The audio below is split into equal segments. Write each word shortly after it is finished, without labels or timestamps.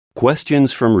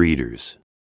Questions from readers.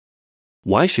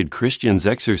 Why should Christians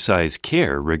exercise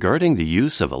care regarding the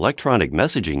use of electronic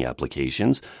messaging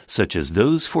applications such as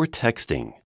those for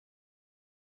texting?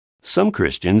 Some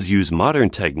Christians use modern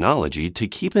technology to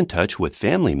keep in touch with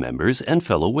family members and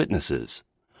fellow witnesses.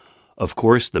 Of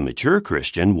course, the mature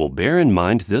Christian will bear in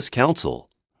mind this counsel.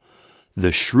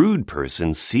 The shrewd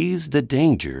person sees the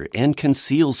danger and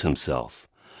conceals himself,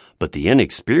 but the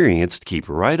inexperienced keep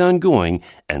right on going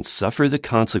and suffer the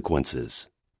consequences.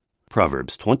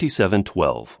 Proverbs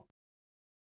 27:12.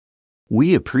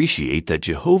 We appreciate that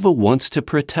Jehovah wants to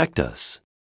protect us.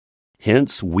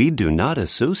 Hence, we do not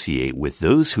associate with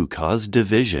those who cause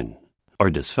division, are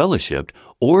disfellowshipped,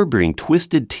 or bring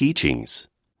twisted teachings.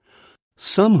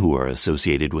 Some who are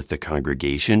associated with the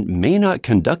congregation may not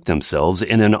conduct themselves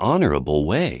in an honorable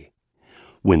way.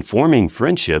 When forming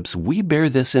friendships, we bear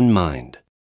this in mind.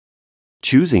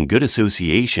 Choosing good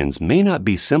associations may not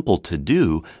be simple to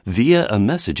do via a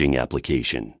messaging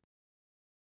application.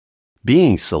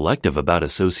 Being selective about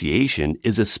association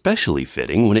is especially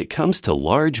fitting when it comes to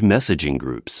large messaging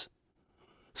groups.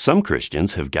 Some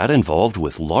Christians have got involved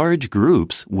with large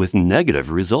groups with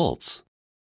negative results.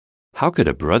 How could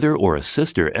a brother or a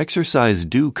sister exercise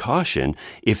due caution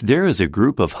if there is a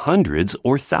group of hundreds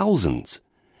or thousands?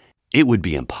 It would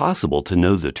be impossible to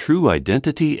know the true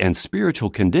identity and spiritual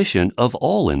condition of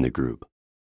all in the group.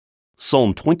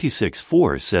 Psalm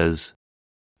 26:4 says,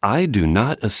 I do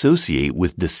not associate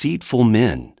with deceitful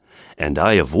men, and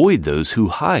I avoid those who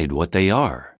hide what they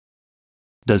are.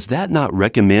 Does that not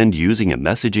recommend using a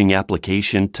messaging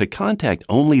application to contact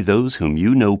only those whom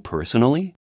you know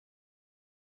personally?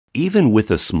 Even with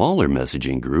a smaller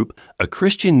messaging group, a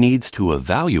Christian needs to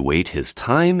evaluate his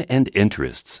time and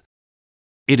interests.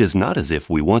 It is not as if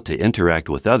we want to interact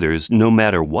with others no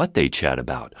matter what they chat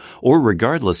about, or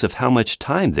regardless of how much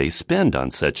time they spend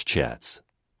on such chats.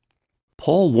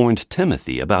 Paul warned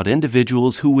Timothy about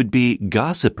individuals who would be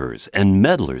gossipers and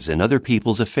meddlers in other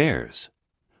people's affairs.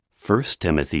 1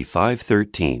 Timothy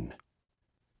 5:13.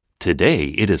 Today,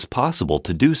 it is possible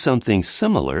to do something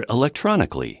similar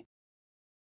electronically.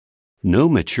 No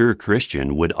mature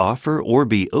Christian would offer or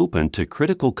be open to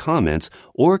critical comments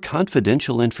or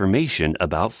confidential information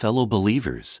about fellow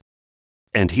believers,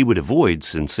 and he would avoid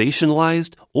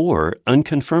sensationalized or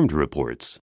unconfirmed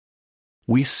reports.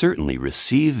 We certainly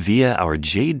receive via our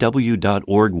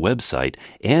jw.org website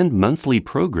and monthly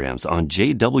programs on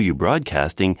JW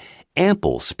Broadcasting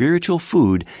ample spiritual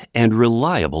food and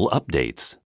reliable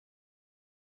updates.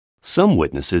 Some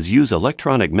witnesses use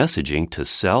electronic messaging to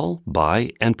sell,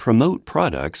 buy, and promote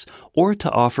products or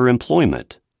to offer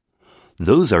employment.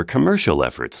 Those are commercial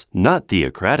efforts, not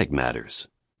theocratic matters.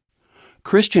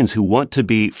 Christians who want to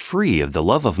be free of the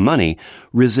love of money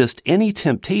resist any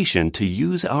temptation to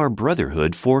use our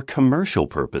brotherhood for commercial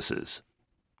purposes.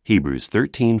 Hebrews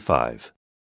 13:5.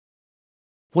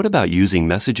 What about using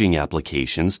messaging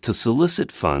applications to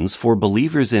solicit funds for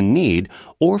believers in need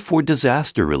or for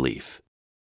disaster relief?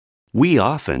 We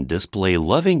often display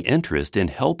loving interest in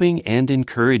helping and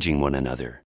encouraging one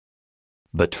another.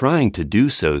 But trying to do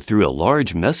so through a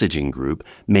large messaging group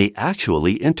may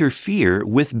actually interfere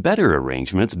with better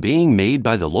arrangements being made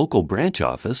by the local branch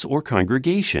office or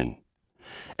congregation.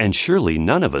 And surely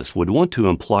none of us would want to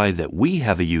imply that we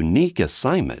have a unique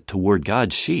assignment toward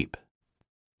God's sheep.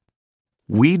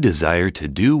 We desire to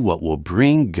do what will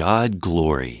bring God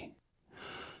glory.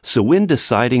 So when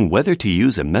deciding whether to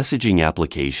use a messaging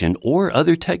application or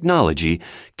other technology,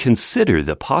 consider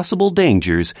the possible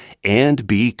dangers and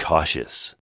be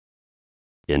cautious.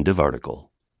 End of article.